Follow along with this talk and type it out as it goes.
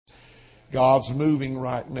God's moving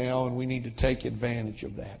right now, and we need to take advantage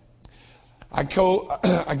of that. I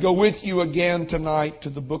go with you again tonight to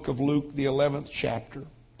the book of Luke, the 11th chapter.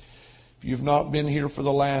 If you've not been here for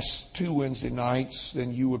the last 2 Wednesday nights,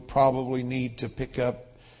 then you would probably need to pick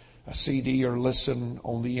up a CD or listen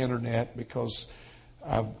on the internet, because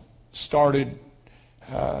I've started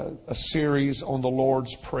a series on the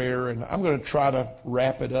Lord's Prayer, and I'm going to try to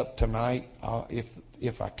wrap it up tonight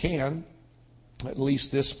if I can, at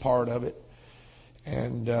least this part of it.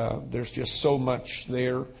 And there's just so much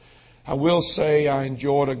there. I will say I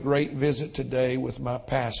enjoyed a great visit today with my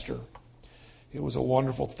pastor. It was a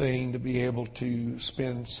wonderful thing to be able to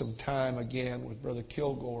spend some time again with Brother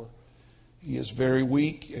Kilgore. He is very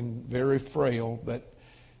weak and very frail, but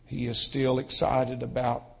he is still excited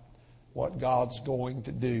about what God's going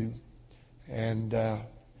to do. And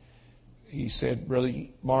he said, Brother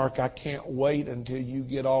Mark, I can't wait until you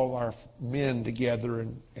get all of our men together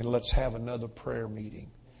and let's have another prayer meeting.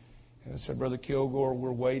 And I said, Brother Kilgore,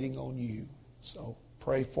 we're waiting on you. So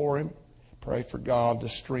pray for him. Pray for God to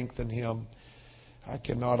strengthen him. I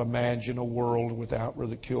cannot imagine a world without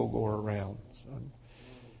Brother Kilgore around. Son.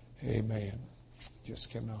 Amen. Just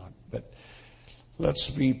cannot. But let's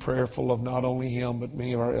be prayerful of not only him, but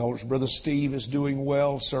many of our elders. Brother Steve is doing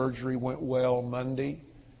well. Surgery went well Monday.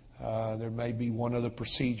 There may be one other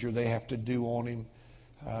procedure they have to do on him.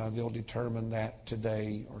 They'll determine that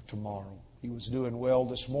today or tomorrow. He was doing well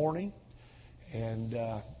this morning. And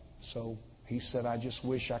so he said, I just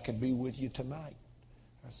wish I could be with you tonight.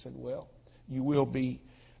 I said, well, you will be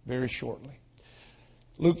very shortly.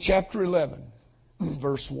 Luke chapter 11,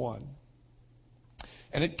 verse 1.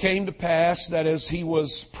 And it came to pass that as he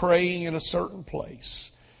was praying in a certain place,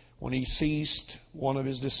 when he ceased, one of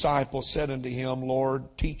his disciples said unto him,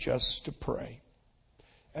 Lord, teach us to pray,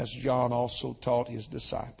 as John also taught his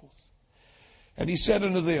disciples. And he said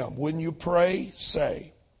unto them, when you pray,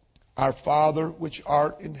 say, Our Father which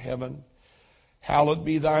art in heaven, hallowed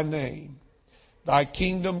be thy name. Thy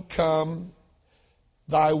kingdom come,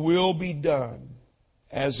 thy will be done,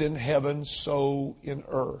 as in heaven, so in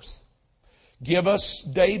earth. Give us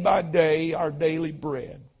day by day our daily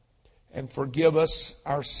bread, and forgive us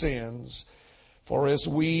our sins, for as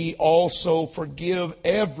we also forgive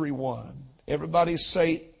everyone. Everybody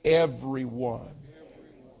say everyone.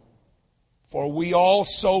 For we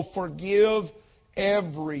also forgive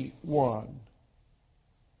everyone.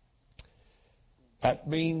 That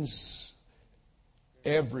means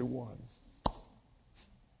everyone.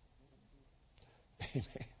 Amen.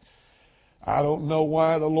 I don't know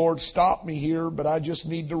why the Lord stopped me here, but I just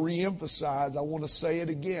need to reemphasize. I want to say it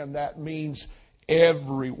again. That means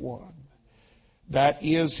everyone that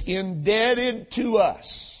is indebted to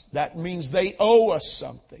us. That means they owe us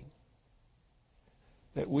something,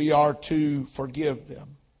 that we are to forgive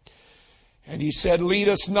them. And he said, lead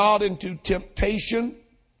us not into temptation,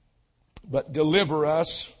 but deliver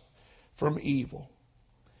us from evil.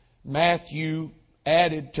 Matthew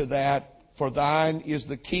added to that, for thine is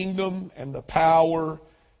the kingdom and the power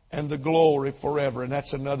and the glory forever. And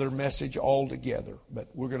that's another message altogether. But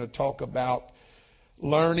we're going to talk about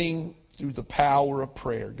learning through the power of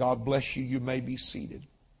prayer. God bless you. You may be seated.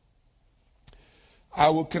 I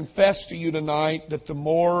will confess to you tonight that the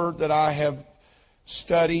more that I have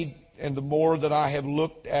studied and the more that I have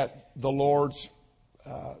looked at the Lord's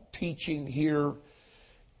teaching here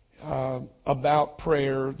about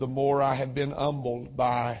prayer, the more I have been humbled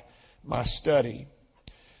by my study.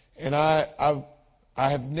 And I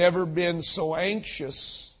have never been so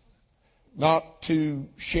anxious not to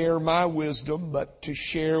share my wisdom, but to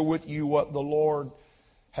share with you what the Lord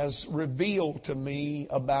has revealed to me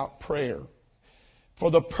about prayer, for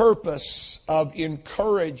the purpose of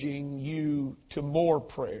encouraging you to more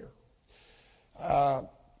prayer.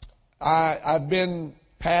 I've been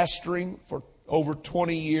pastoring for over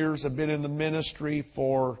 20 years. I've been in the ministry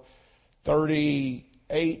for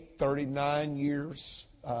 38, 39 years.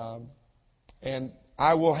 And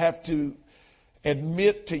I will have to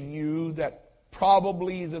admit to you that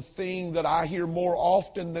probably the thing that I hear more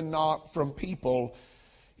often than not from people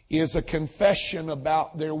is a confession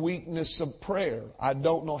about their weakness of prayer. I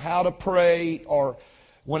don't know how to pray, or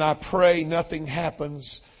when I pray, nothing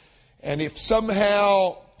happens. And if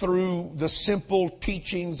somehow through the simple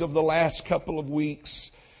teachings of the last couple of weeks,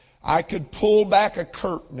 I could pull back a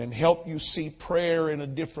curtain and help you see prayer in a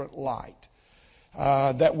different light,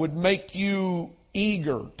 that would make you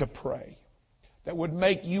eager to pray, that would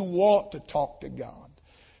make you want to talk to God,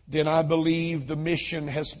 then I believe the mission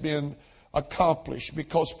has been accomplished,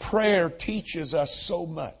 because prayer teaches us so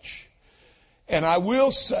much. And I will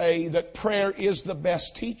say that prayer is the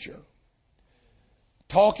best teacher.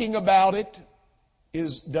 Talking about it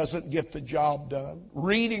doesn't get the job done.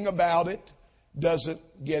 Reading about it doesn't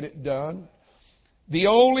get it done. The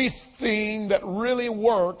only thing that really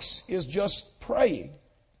works is just praying.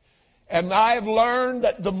 And I have learned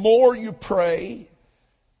that the more you pray,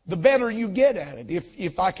 the better you get at it,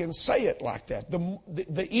 if I can say it like that.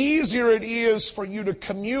 The easier it is for you to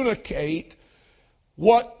communicate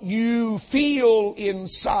what you feel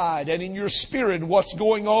inside and in your spirit, what's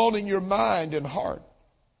going on in your mind and heart.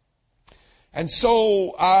 And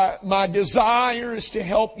so my desire is to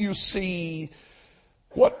help you see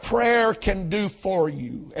what prayer can do for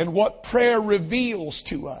you and what prayer reveals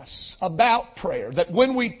to us about prayer. That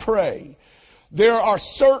when we pray, there are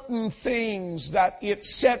certain things that it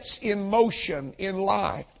sets in motion in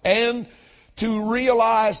life, and to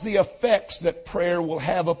realize the effects that prayer will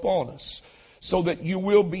have upon us, so that you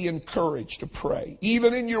will be encouraged to pray.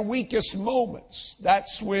 Even in your weakest moments,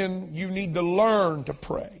 that's when you need to learn to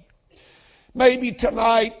pray. Maybe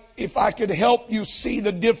tonight, if I could help you see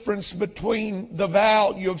the difference between the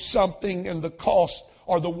value of something and the cost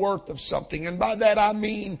or the worth of something. And by that I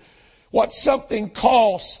mean what something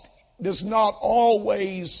costs does not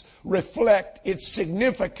always reflect its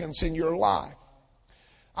significance in your life.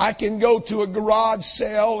 I can go to a garage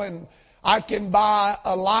sale and I can buy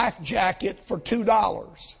a life jacket for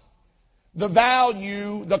 $2. The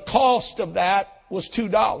value, the cost of that was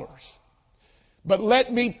 $2. But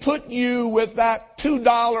let me put you with that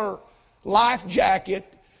 $2 life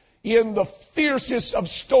jacket in the fiercest of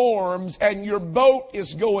storms, and your boat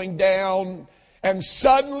is going down, and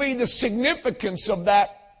suddenly the significance of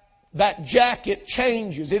that jacket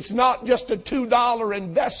changes. It's not just a $2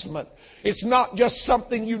 investment. It's not just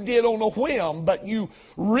something you did on a whim, but you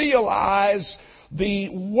realize the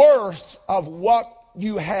worth of what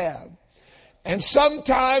you have. And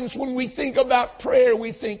sometimes when we think about prayer,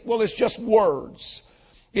 we think, well, it's just words.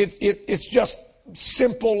 It's just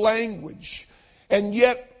simple language. And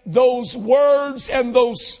yet those words and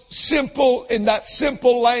that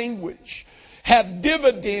simple language have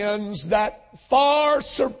dividends that far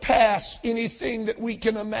surpass anything that we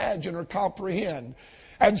can imagine or comprehend.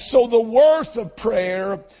 And so the worth of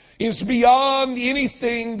prayer is beyond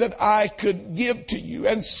anything that I could give to you.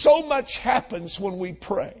 And so much happens when we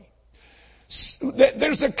pray.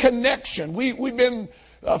 There's a connection. We've been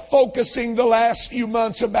focusing the last few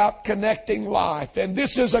months about connecting life. And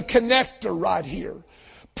this is a connector right here.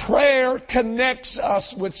 Prayer connects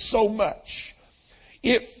us with so much.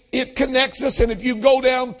 It connects us, and if you go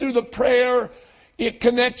down through the prayer, it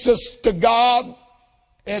connects us to God,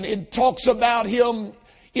 and it talks about Him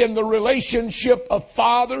in the relationship of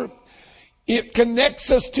Father. It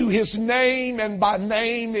connects us to His name, and by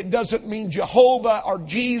name it doesn't mean Jehovah or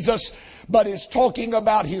Jesus, but it's talking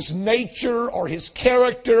about His nature or His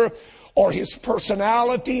character or His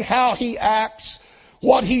personality, how He acts,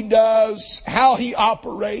 what He does, how He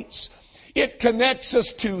operates. It connects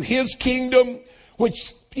us to His kingdom, which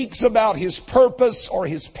speaks about His purpose or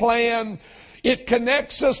His plan. It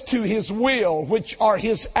connects us to His will, which are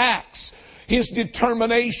His acts, His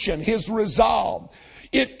determination, His resolve.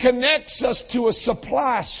 It connects us to a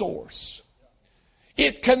supply source.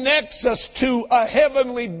 It connects us to a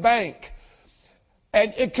heavenly bank.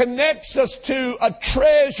 And it connects us to a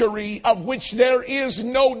treasury of which there is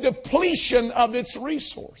no depletion of its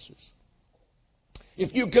resources.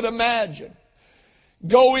 If you could imagine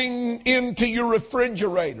going into your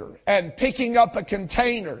refrigerator and picking up a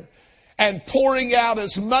container and pouring out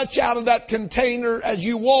as much out of that container as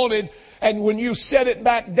you wanted, and when you set it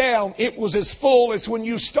back down, it was as full as when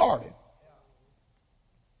you started.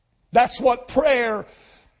 That's what prayer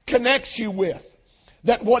connects you with.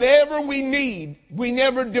 That whatever we need, we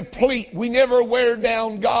never deplete. We never wear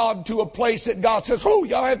down God to a place that God says, oh,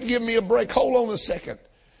 y'all have to give me a break. Hold on a second.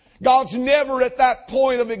 God's never at that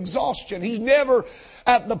point of exhaustion. He's never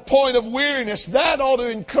at the point of weariness. That ought to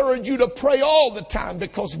encourage you to pray all the time,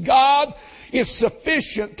 because God is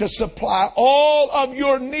sufficient to supply all of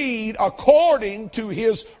your need according to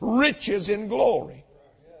His riches in glory.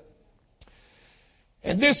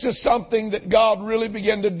 And this is something that God really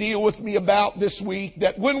began to deal with me about this week,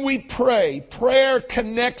 that when we pray, prayer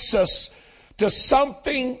connects us to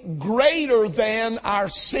something greater than our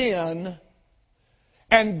sin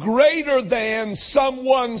and greater than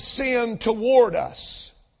someone's sin toward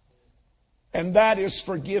us. And that is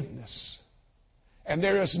forgiveness. And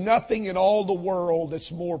there is nothing in all the world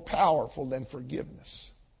that's more powerful than forgiveness.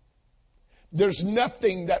 There's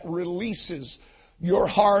nothing that releases your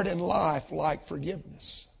heart and life like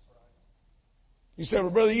forgiveness. You say,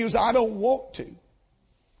 well, Brother Hughes, I don't want to.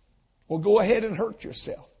 Well, go ahead and hurt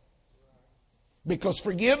yourself. Because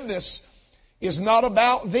forgiveness is not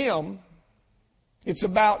about them. It's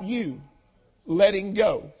about you letting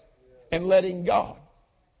go and letting God.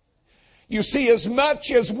 You see, as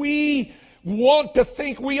much as we want to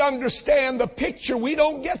think we understand the picture, we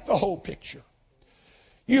don't get the whole picture.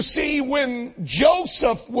 You see, when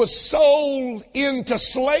Joseph was sold into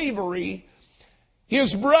slavery,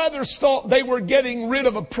 his brothers thought they were getting rid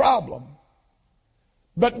of a problem.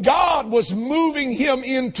 But God was moving him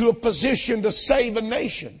into a position to save a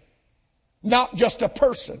nation, not just a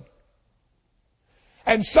person.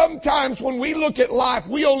 And sometimes when we look at life,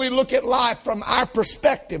 we only look at life from our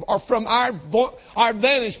perspective or from our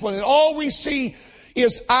vantage point. And all we see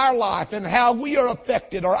is our life and how we are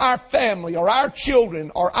affected, or our family, or our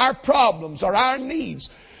children, or our problems, or our needs.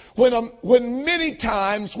 When many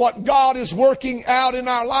times what God is working out in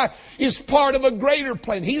our life is part of a greater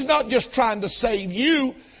plan. He's not just trying to save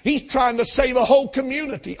you. He's trying to save a whole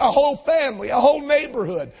community, a whole family, a whole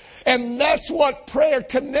neighborhood. And that's what prayer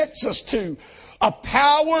connects us to. A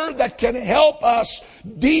power that can help us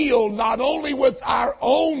deal not only with our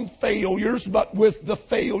own failures, but with the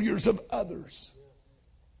failures of others.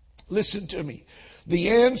 Listen to me. The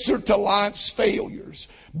answer to life's failures,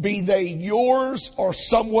 be they yours or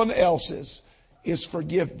someone else's, is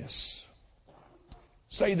forgiveness.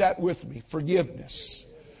 Say that with me. Forgiveness.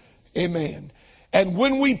 Amen. And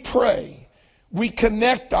when we pray, we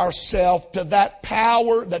connect ourselves to that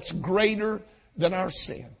power that's greater than our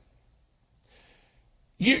sin.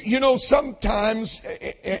 You know, sometimes,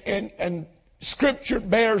 and Scripture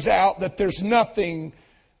bears out that there's nothing,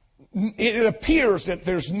 it appears that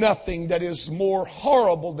there's nothing that is more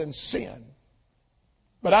horrible than sin.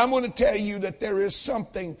 But I'm going to tell you that there is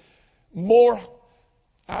something more,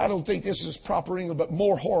 I don't think this is proper English, but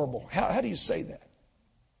more horrible. How do you say that?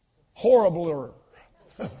 Horribler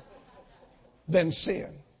than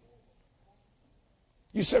sin.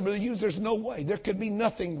 You say, Brother Hughes, there's no way. There could be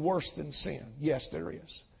nothing worse than sin. Yes, there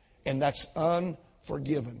is. And that's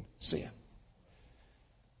unforgiven sin.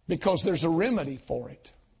 Because there's a remedy for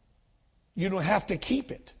it. You don't have to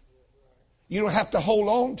keep it. You don't have to hold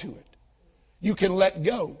on to it. You can let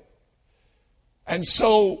go. And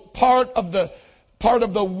so part of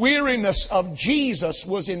the weariness of Jesus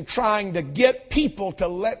was in trying to get people to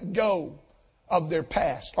let go of their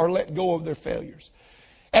past or let go of their failures.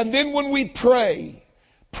 And then when we pray,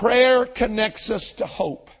 prayer connects us to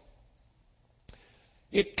hope.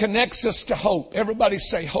 It connects us to hope. Everybody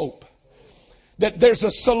say hope. That there's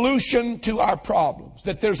a solution to our problems.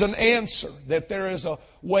 That there's an answer. That there is a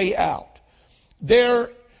way out.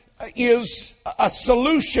 There is a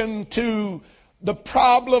solution to the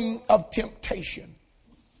problem of temptation.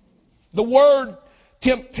 The word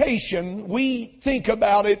temptation, we think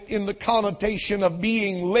about it in the connotation of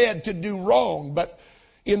being led to do wrong. But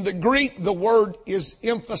in the Greek, the word is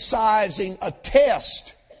emphasizing a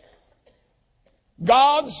test.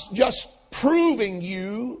 God's just proving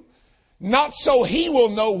you, not so He will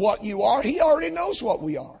know what you are. He already knows what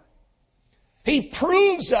we are. He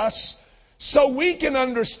proves us so we can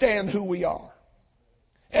understand who we are.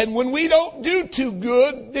 And when we don't do too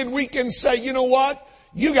good, then we can say, you know what?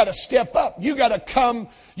 You got to step up. You got to come.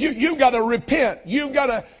 You got to repent. You got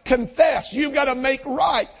to confess. You got to make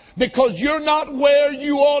right. Because you're not where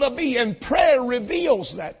you ought to be. And prayer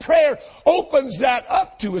reveals that. Prayer opens that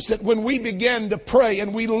up to us, that when we begin to pray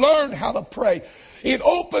and we learn how to pray, it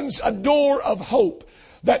opens a door of hope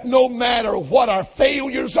that no matter what our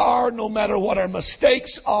failures are, no matter what our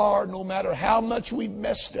mistakes are, no matter how much we've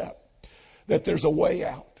messed up, that there's a way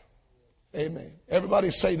out. Amen.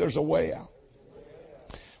 Everybody say there's a way out.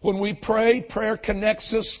 When we pray, prayer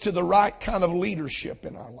connects us to the right kind of leadership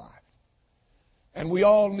in our life. And we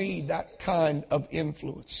all need that kind of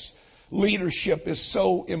influence. Leadership is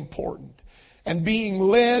so important. And being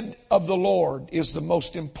led of the Lord is the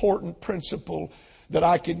most important principle that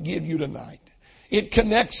I could give you tonight. It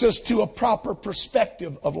connects us to a proper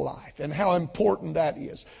perspective of life and how important that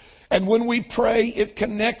is. And when we pray, it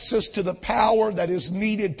connects us to the power that is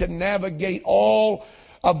needed to navigate all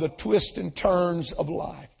of the twists and turns of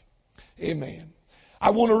life. Amen.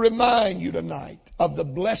 I want to remind you tonight of the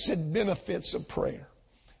blessed benefits of prayer.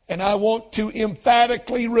 And I want to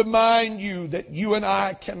emphatically remind you that you and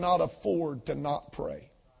I cannot afford to not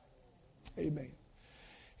pray. Amen.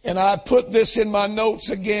 And I put this in my notes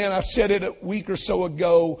again. I said it a week or so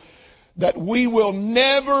ago, that we will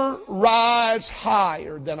never rise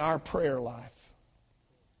higher than our prayer life.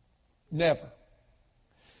 Never.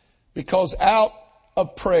 Because out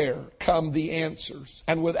of prayer come the answers.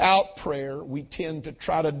 And without prayer, we tend to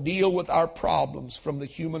try to deal with our problems from the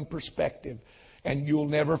human perspective. And you'll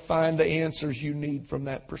never find the answers you need from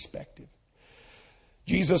that perspective.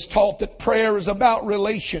 Jesus taught that prayer is about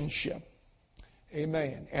relationship.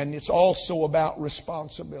 Amen. And it's also about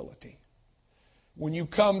responsibility. When you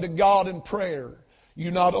come to God in prayer,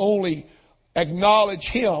 you not only acknowledge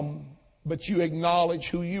Him, but you acknowledge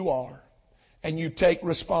who you are. And you take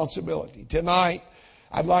responsibility. Tonight,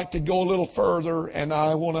 I'd like to go a little further, and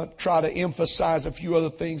I want to try to emphasize a few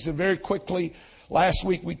other things. And very quickly, last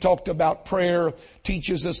week we talked about prayer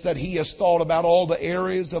teaches us that He has thought about all the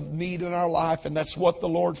areas of need in our life, and that's what the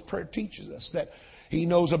Lord's Prayer teaches us, that He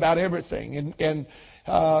knows about everything. And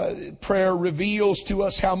prayer reveals to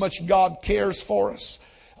us how much God cares for us.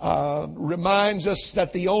 Reminds us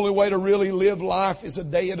that the only way to really live life is a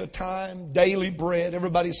day at a time. Daily bread.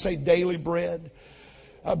 Everybody say daily bread.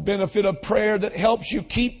 A benefit of prayer that helps you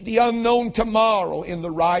keep the unknown tomorrow in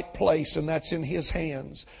the right place, and that's in His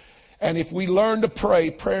hands. And if we learn to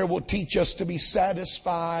pray, prayer will teach us to be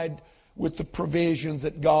satisfied with the provisions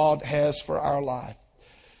that God has for our life.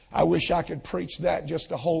 I wish I could preach that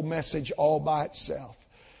just a whole message all by itself,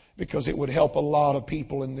 because it would help a lot of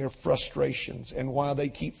people in their frustrations and why they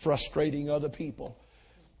keep frustrating other people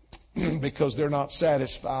because they're not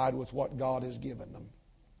satisfied with what God has given them.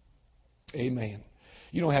 Amen.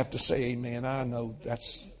 You don't have to say amen. I know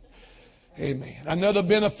that's amen. Another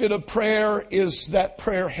benefit of prayer is that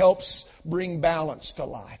prayer helps bring balance to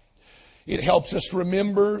life. It helps us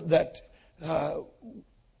remember that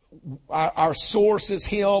our source is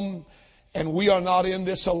Him, and we are not in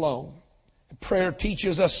this alone. Prayer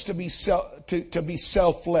teaches us to be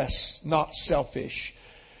selfless, not selfish.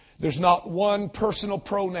 There's not one personal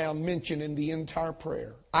pronoun mentioned in the entire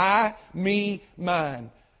prayer. I, me,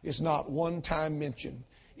 mine is not one time mentioned.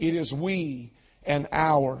 It is we and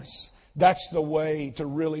ours. That's the way to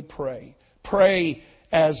really pray. Pray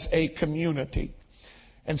as a community.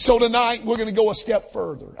 And so tonight we're going to go a step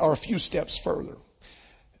further, or a few steps further.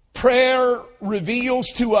 Prayer reveals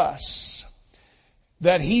to us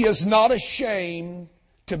that He is not ashamed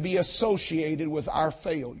to be associated with our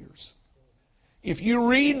failures. If you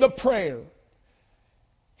read the prayer,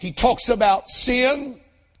 He talks about sin,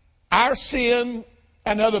 our sin,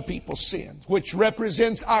 and other people's sins, which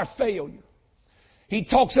represents our failure. He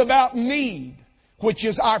talks about need, which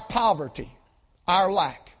is our poverty, our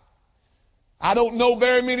lack. I don't know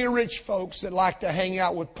very many rich folks that like to hang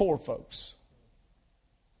out with poor folks.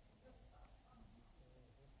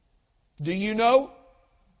 Do you know?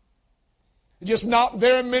 Just not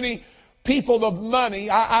very many people of money.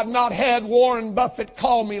 I've not had Warren Buffett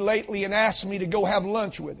call me lately and ask me to go have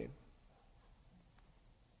lunch with him.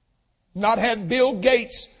 Not had Bill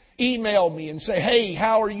Gates email me and say, hey,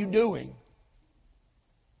 how are you doing?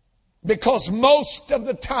 Because most of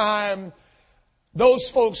the time, those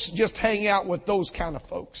folks just hang out with those kind of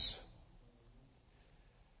folks.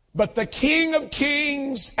 But the King of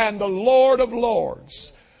Kings and the Lord of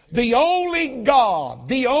Lords, the only God,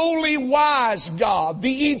 the only wise God,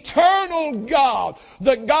 the eternal God,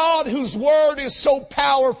 the God whose word is so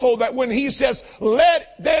powerful that when He says,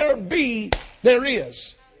 let there be, there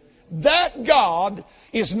is. That God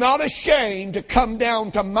is not ashamed to come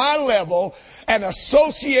down to my level and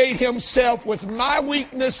associate Himself with my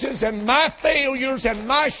weaknesses and my failures and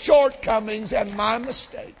my shortcomings and my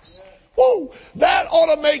mistakes. Woo! That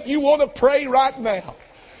ought to make you want to pray right now.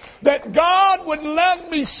 That God would love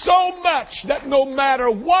me so much that no matter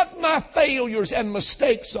what my failures and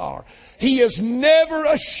mistakes are, He is never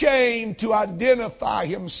ashamed to identify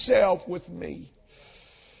Himself with me.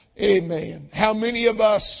 Amen. How many of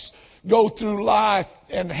us go through life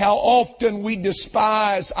and how often we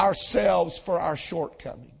despise ourselves for our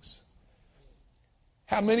shortcomings?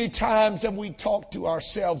 How many times have we talked to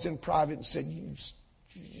ourselves in private and said,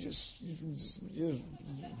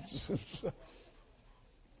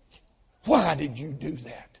 why did you do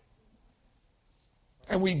that?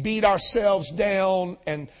 And we beat ourselves down,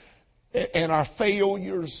 and our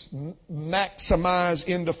failures maximize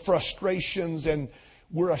into frustrations, and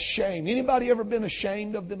we're ashamed. Anybody ever been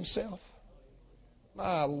ashamed of themselves?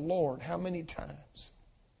 My Lord, how many times?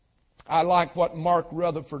 I like what Mark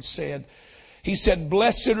Rutherford said. He said,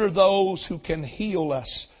 blessed are those who can heal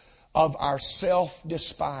us of our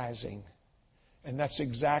self-despising. And that's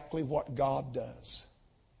exactly what God does.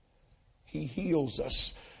 He heals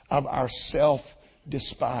us of our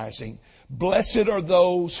self-despising. Blessed are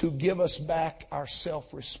those who give us back our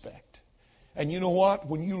self-respect. And you know what?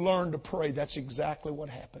 When you learn to pray, that's exactly what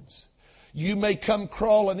happens. You may come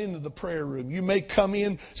crawling into the prayer room. You may come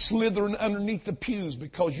in slithering underneath the pews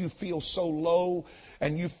because you feel so low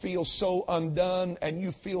and you feel so undone and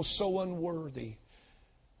you feel so unworthy.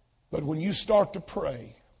 But when you start to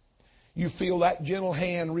pray, You feel that gentle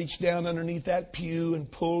hand reach down underneath that pew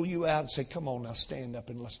and pull you out and say, come on now, stand up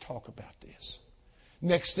and let's talk about this.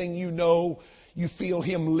 Next thing you know, you feel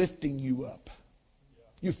Him lifting you up.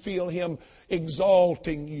 You feel Him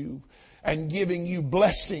exalting you and giving you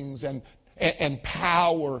blessings and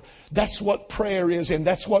power. That's what prayer is, and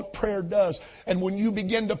that's what prayer does. And when you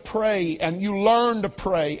begin to pray and you learn to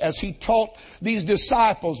pray, as He taught these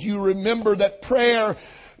disciples, you remember that prayer,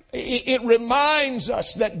 it reminds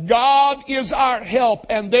us that God is our help,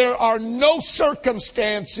 and there are no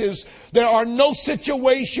circumstances, there are no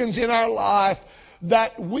situations in our life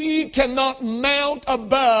that we cannot mount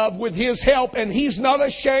above with His help, and He's not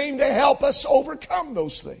ashamed to help us overcome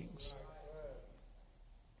those things.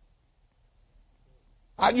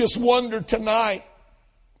 I just wonder tonight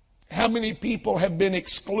how many people have been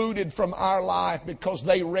excluded from our life because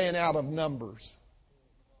they ran out of numbers.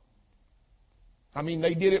 I mean,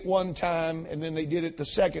 they did it one time, and then they did it the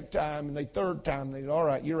second time, and the third time. They said, all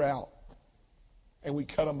right, you're out. And we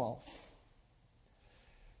cut them off.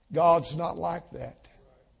 God's not like that.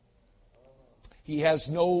 He has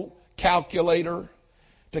no calculator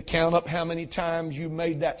to count up how many times you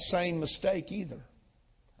made that same mistake either.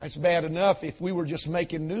 It's bad enough if we were just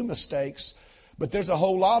making new mistakes, but there's a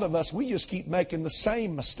whole lot of us, we just keep making the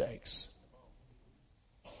same mistakes.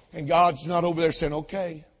 And God's not over there saying,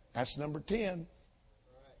 okay, that's number 10.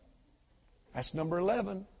 That's number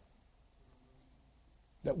 11.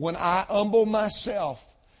 That when I humble myself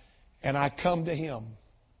and I come to Him,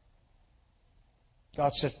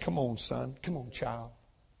 God says, come on, son. Come on, child.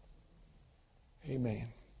 Amen.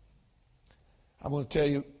 I'm going to tell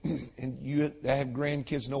you, and you that have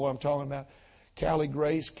grandkids know what I'm talking about. Callie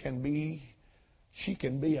Grace can be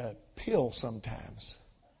a pill sometimes.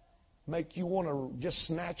 Make you want to just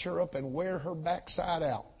snatch her up and wear her backside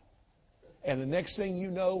out. And the next thing you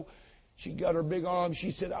know, she got her big arms. She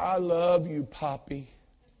said, I love you, Poppy.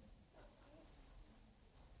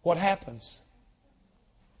 What happens?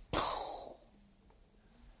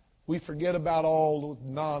 We forget about all the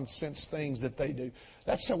nonsense things that they do.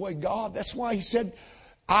 That's the way God, that's why He said,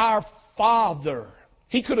 our Father.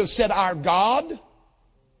 He could have said our God.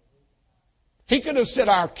 He could have said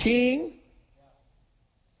our King.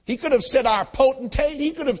 He could have said our potentate.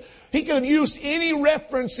 He could have used any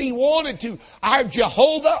reference He wanted to. Our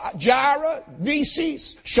Jehovah, Jireh, Nisi,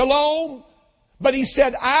 Shalom. But He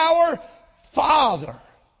said our Father.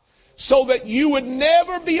 So that you would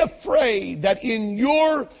never be afraid that in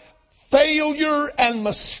your failure and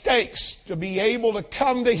mistakes to be able to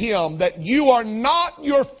come to Him, that you are not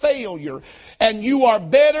your failure and you are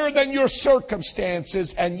better than your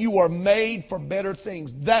circumstances and you are made for better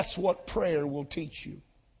things. That's what prayer will teach you.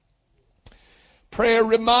 Prayer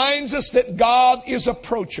reminds us that God is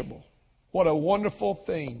approachable. What a wonderful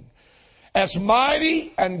thing. As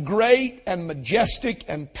mighty and great and majestic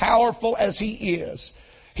and powerful as He is,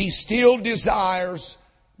 He still desires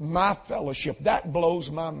my fellowship. That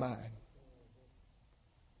blows my mind.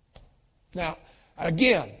 Now,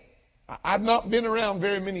 again, I've not been around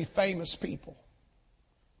very many famous people.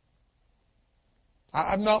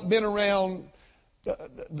 I've not been around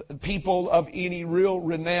people of any real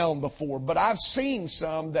renown before, but I've seen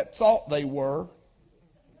some that thought they were.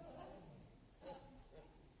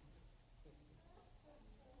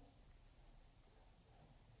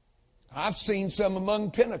 I've seen some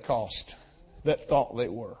among Pentecost that thought they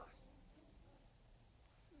were.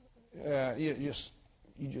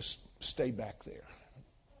 You just stay back there.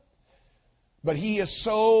 But He is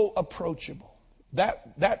so approachable.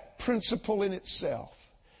 That principle in itself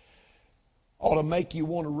ought to make you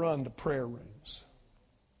want to run to prayer rooms.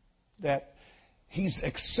 That He's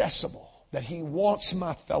accessible. That He wants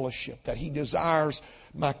my fellowship. That He desires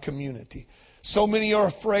my community. So many are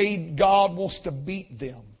afraid God wants to beat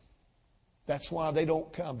them. That's why they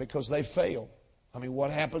don't come, because they fail. I mean, what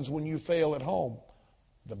happens when you fail at home?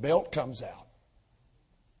 The belt comes out.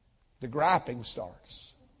 The griping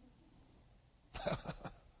starts.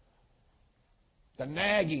 The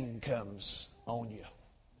nagging comes on you.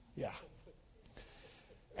 Yeah.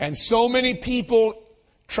 And so many people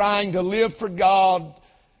trying to live for God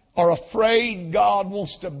are afraid God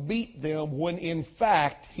wants to beat them when in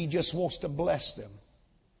fact He just wants to bless them.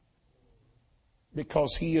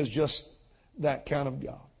 Because He is just that kind of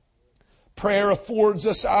God. Prayer affords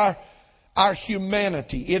us our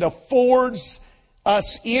humanity. It affords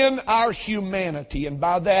us in our humanity. And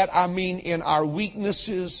by that I mean in our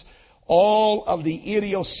weaknesses, all of the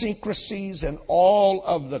idiosyncrasies and all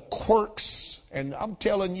of the quirks. And I'm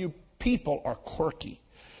telling you, people are quirky.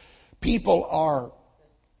 People are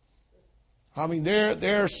I mean,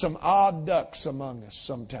 there are some odd ducks among us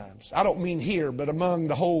sometimes. I don't mean here, but among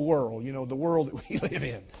the whole world, the world that we live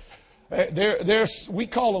in. We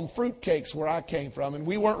call them fruitcakes where I came from, and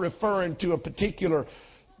we weren't referring to a particular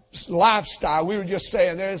lifestyle. We were just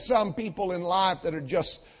saying there's some people in life that are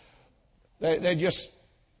just, they're just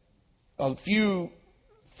a few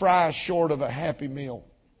fries short of a happy meal.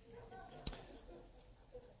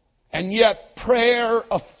 And yet prayer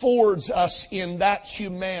affords us in that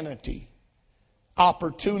humanity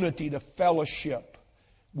opportunity to fellowship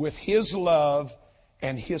with His love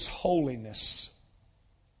and His holiness.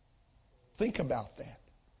 Think about that.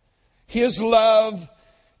 His love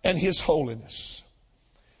and His holiness.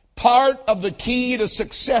 Part of the key to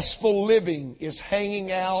successful living is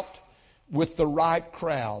hanging out with the right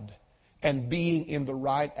crowd and being in the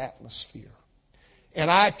right atmosphere.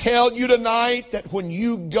 And I tell you tonight that when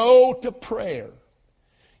you go to prayer,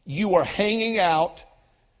 you are hanging out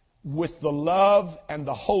with the love and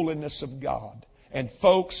the holiness of God. And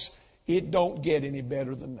folks, it don't get any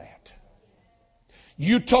better than that.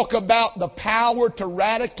 You talk about the power to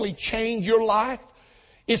radically change your life.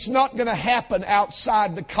 It's not going to happen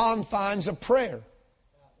outside the confines of prayer.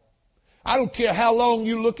 I don't care how long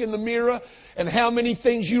you look in the mirror and how many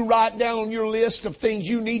things you write down on your list of things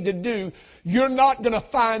you need to do. You're not going to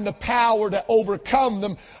find the power to overcome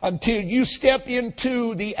them until you step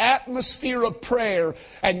into the atmosphere of prayer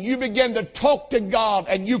and you begin to talk to God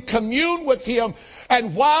and you commune with Him.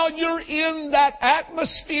 And while you're in that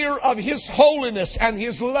atmosphere of His holiness and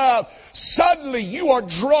His love, suddenly you are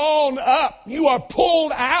drawn up. You are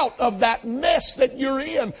pulled out of that mess that you're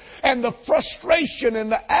in and the frustration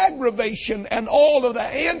and the aggravation and all of the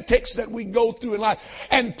antics that we go through in life.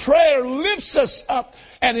 And prayer lifts us up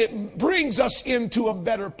and it brings us into a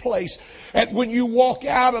better place. And when you walk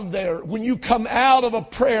out of there, when you come out of a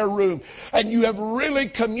prayer room and you have really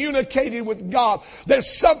communicated with God,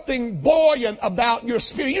 there's something buoyant about your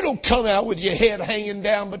spirit. You don't come out with your head hanging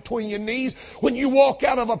down between your knees. When you walk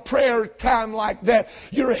out of a prayer time like that,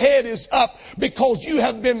 your head is up because you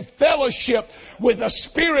have been fellowship with a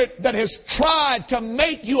spirit that has tried to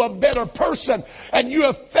make you a better person, and you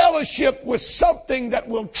have fellowship with something that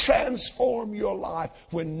will transform your life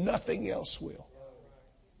when nothing else will.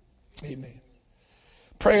 Amen.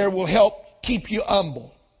 Prayer will help keep you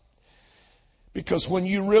humble. Because when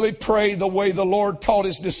you really pray the way the Lord taught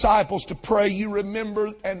His disciples to pray, you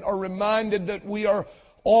remember and are reminded that we are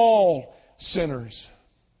all sinners.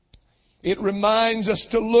 It reminds us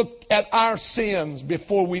to look at our sins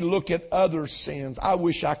before we look at other sins. I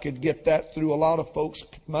wish I could get that through a lot of folks'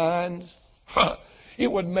 minds.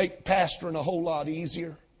 It would make pastoring a whole lot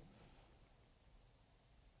easier.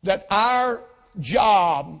 That our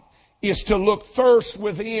job is to look first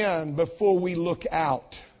within before we look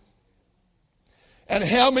out. And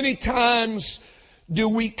how many times do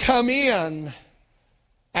we come in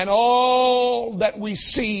and all that we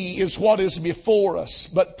see is what is before us?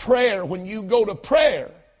 But prayer, when you go to prayer,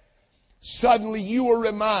 suddenly you are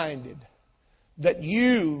reminded that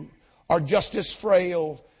you are just as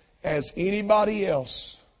frail as anybody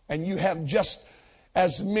else. And you have just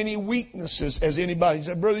as many weaknesses as anybody. You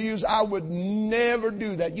say, Brother Hughes, I would never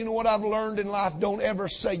do that. You know what I've learned in life? Don't ever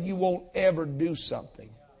say you won't ever do something.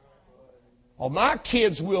 Oh, my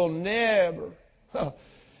kids will never.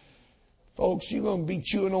 Folks, you're going to be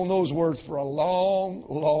chewing on those words for a long,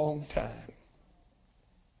 long time.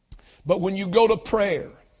 But when you go to prayer,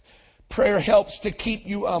 prayer helps to keep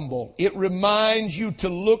you humble. It reminds you to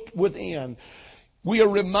look within. We are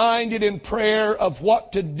reminded in prayer of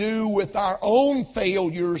what to do with our own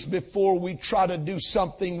failures before we try to do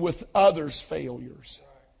something with others' failures.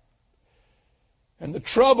 And the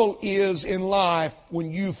trouble is in life,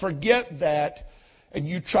 when you forget that and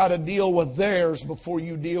you try to deal with theirs before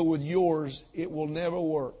you deal with yours, it will never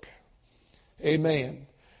work. Amen.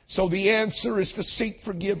 So the answer is to seek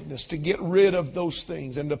forgiveness, to get rid of those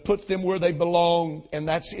things and to put them where they belong, and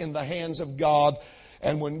that's in the hands of God.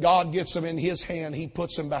 And when God gets them in His hand, He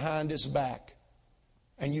puts them behind His back.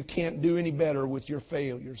 And you can't do any better with your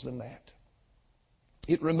failures than that.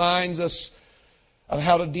 It reminds us of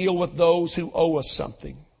how to deal with those who owe us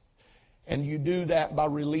something. And you do that by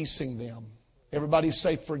releasing them. Everybody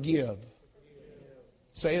say forgive.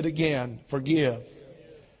 Say it again. Forgive.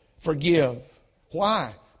 Forgive.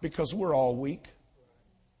 Why? Because we're all weak.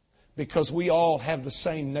 Because we all have the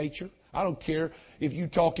same nature. I don't care if you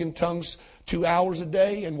talk in tongues 2 hours a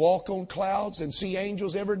day and walk on clouds and see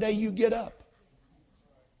angels every day you get up.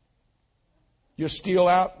 You're still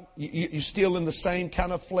out. You're still in the same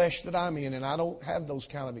kind of flesh that I'm in, and I don't have those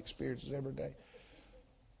kind of experiences every day.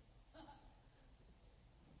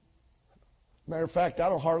 Matter of fact, I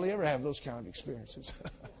don't hardly ever have those kind of experiences.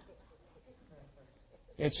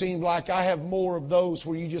 It seems like I have more of those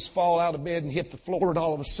where you just fall out of bed and hit the floor and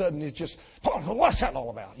all of a sudden it's just, what's that all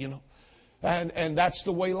about, you know? And that's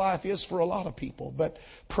the way life is for a lot of people. But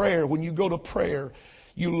prayer, when you go to prayer,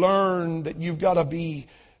 you learn that you've got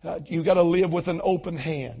to live with an open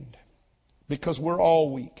hand, because we're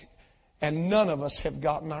all weak and none of us have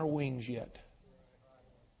gotten our wings yet.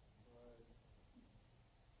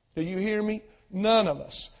 Do you hear me? None of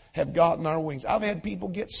us have gotten our wings. I've had people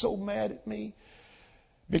get so mad at me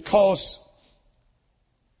because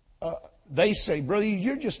they say, brother,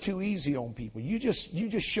 you're just too easy on people. You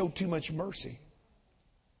just show too much mercy.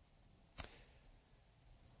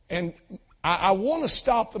 And I want to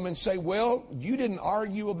stop them and say, well, you didn't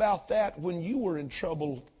argue about that when you were in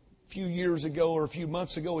trouble a few years ago or a few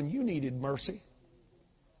months ago and you needed mercy.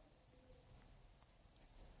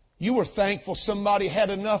 You were thankful somebody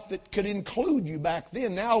had enough that could include you back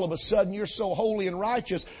then. Now all of a sudden you're so holy and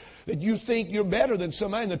righteous that you think you're better than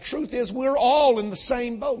somebody. And the truth is we're all in the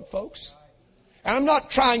same boat, folks. And I'm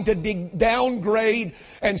not trying to downgrade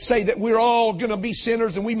and say that we're all going to be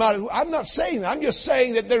sinners and I'm not saying that. I'm just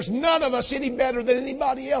saying that there's none of us any better than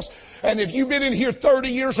anybody else. And if you've been in here 30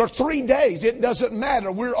 years or 3 days, it doesn't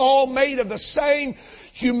matter. We're all made of the same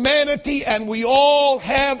humanity and we all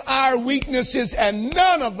have our weaknesses and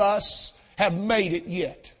none of us have made it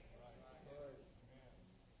yet.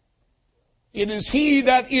 It is he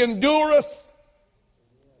that endureth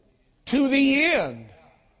to the end.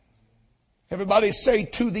 Everybody say,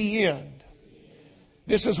 to the end.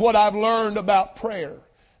 This is what I've learned about prayer.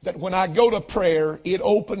 That when I go to prayer, it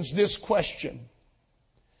opens this question.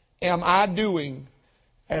 Am I doing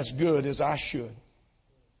as good as I should?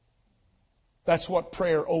 That's what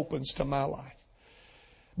prayer opens to my life.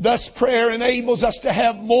 Thus, prayer enables us to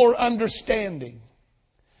have more understanding.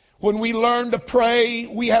 When we learn to pray,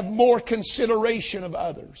 we have more consideration of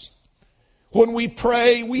others. When we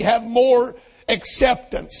pray, we have more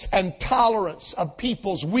acceptance and tolerance of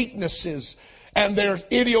people's weaknesses and their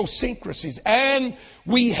idiosyncrasies. And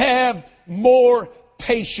we have more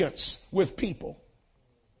patience with people.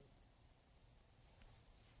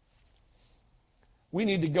 We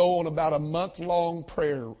need to go on about a month-long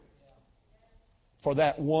prayer for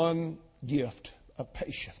that one gift of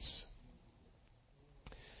patience.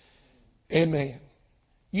 Amen.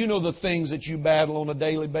 You know the things that you battle on a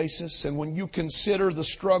daily basis, and when you consider the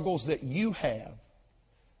struggles that you have,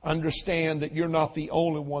 understand that you're not the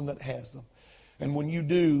only one that has them. And when you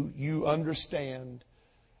do, you understand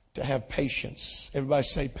to have patience. Everybody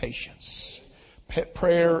say patience.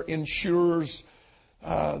 Prayer ensures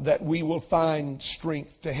that we will find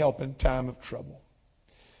strength to help in time of trouble.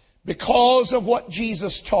 Because of what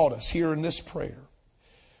Jesus taught us here in this prayer,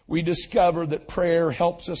 we discover that prayer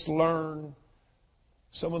helps us learn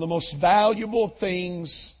some of the most valuable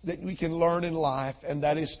things that we can learn in life, and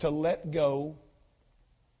that is to let go,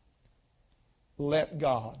 let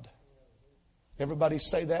God. Everybody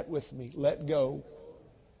say that with me. Let go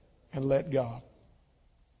and let God.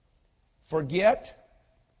 Forget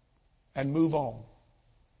and move on.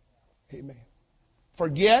 Amen.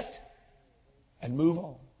 Forget and move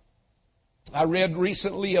on. I read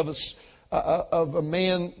recently of a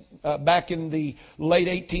man back in the late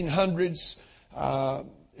 1800s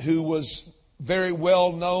who was very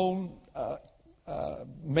well known,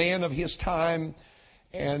 man of his time,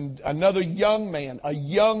 and another young man,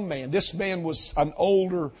 This man was an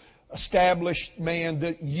older, established man.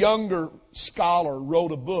 The younger scholar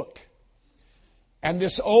wrote a book. And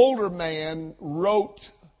this older man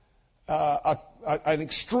wrote an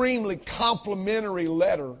extremely complimentary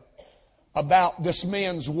letter about this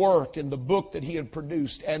man's work and the book that he had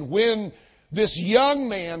produced. And when this young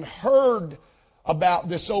man heard about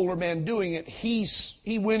this older man doing it, he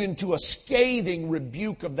went into a scathing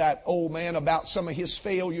rebuke of that old man about some of his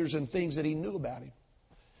failures and things that he knew about him.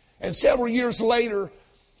 And several years later,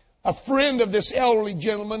 a friend of this elderly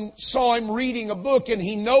gentleman saw him reading a book, and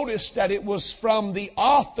he noticed that it was from the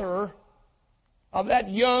author of that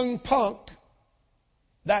young punk,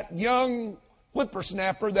 that young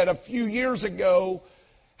whippersnapper that a few years ago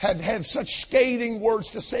had such scathing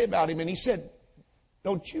words to say about him. And he said,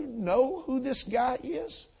 "Don't you know who this guy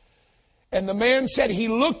is?" And the man said, he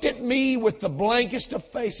looked at me with the blankest of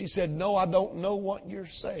face. He said, "No, I don't know what you're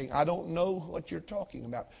saying. I don't know what you're talking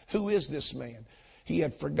about. Who is this man?" He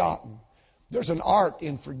had forgotten. There's an art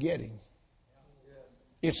in forgetting.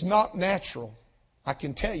 It's not natural. I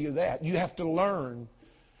can tell you that. You have to learn.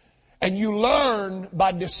 And you learn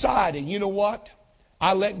by deciding, you know what?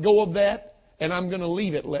 I let go of that, and I'm going to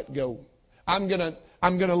leave it let go. I'm going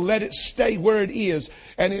to let it stay where it is.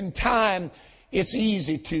 And in time, it's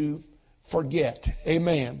easy to forget.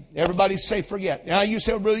 Amen. Everybody say forget. Now you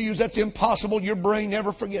say, Brother Hughes, that's impossible. Your brain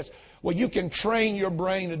never forgets. Well, you can train your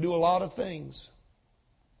brain to do a lot of things.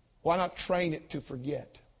 Why not train it to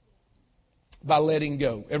forget? By letting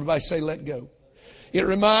go. Everybody say let go. It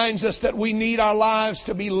reminds us that we need our lives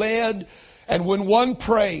to be led. And when one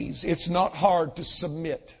prays, it's not hard to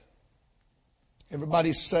submit.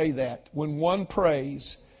 Everybody say that. When one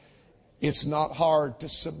prays, it's not hard to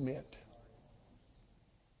submit.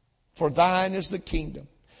 For thine is the kingdom.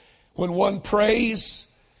 When one prays,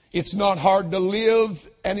 it's not hard to live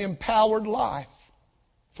an empowered life.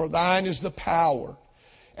 For thine is the power.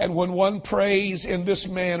 And when one prays in this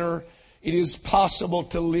manner, it is possible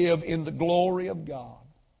to live in the glory of God.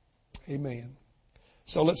 Amen.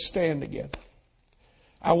 So let's stand together.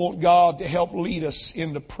 I want God to help lead us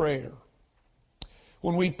into prayer.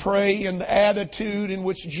 When we pray in the attitude in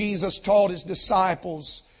which Jesus taught His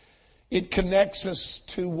disciples, it connects us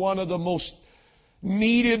to one of the most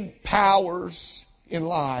needed powers in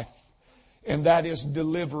life, and that is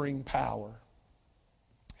delivering power.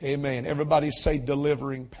 Amen. Everybody say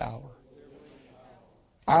delivering power.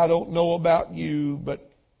 I don't know about you,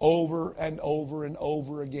 but over and over and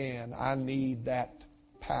over again, I need that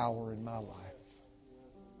power in my life.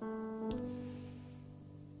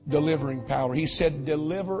 Delivering power. He said,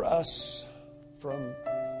 deliver us from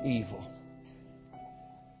evil.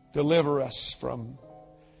 Deliver us from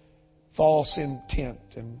false intent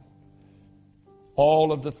and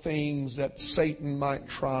all of the things that Satan might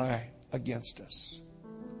try against us.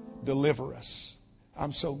 Deliver us.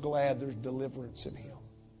 I'm so glad there's deliverance in Him.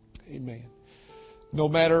 Amen. No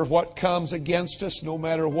matter what comes against us, no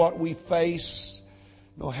matter what we face,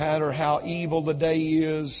 no matter how evil the day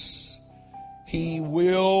is, He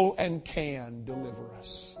will and can deliver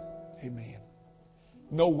us. Amen.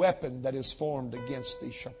 No weapon that is formed against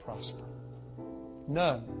thee shall prosper.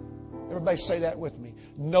 None. Everybody say that with me.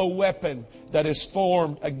 No weapon that is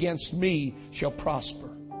formed against me shall prosper.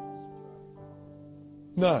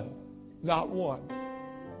 None. Not one.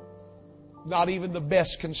 Not even the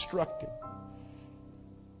best constructed.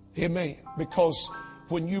 Amen. Because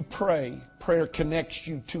when you pray, prayer connects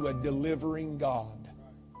you to a delivering God.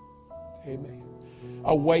 Amen.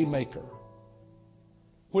 A way maker.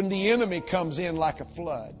 When the enemy comes in like a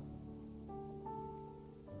flood,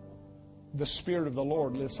 the Spirit of the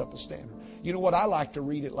Lord lifts up a standard. You know what? I like to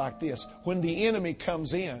read it like this. When the enemy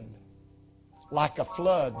comes in like a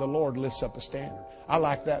flood, the Lord lifts up a standard. I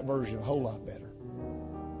like that version a whole lot better.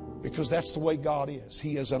 Because that's the way God is.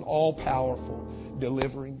 He is an all-powerful,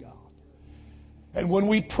 delivering God. And when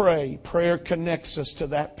we pray, prayer connects us to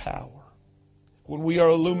that power. When we are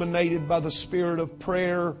illuminated by the Spirit of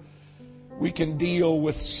prayer, we can deal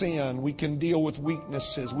with sin. We can deal with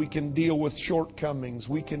weaknesses. We can deal with shortcomings.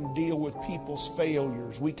 We can deal with people's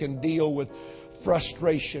failures. We can deal with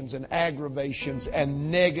frustrations and aggravations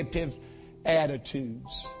and negative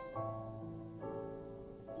attitudes.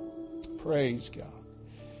 Praise God.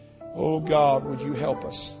 Oh God, would you help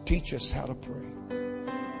us? Teach us how to pray.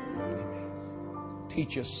 Amen.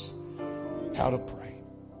 Teach us how to pray.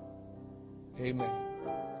 Amen.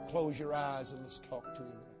 Close your eyes and let's talk to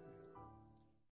Him.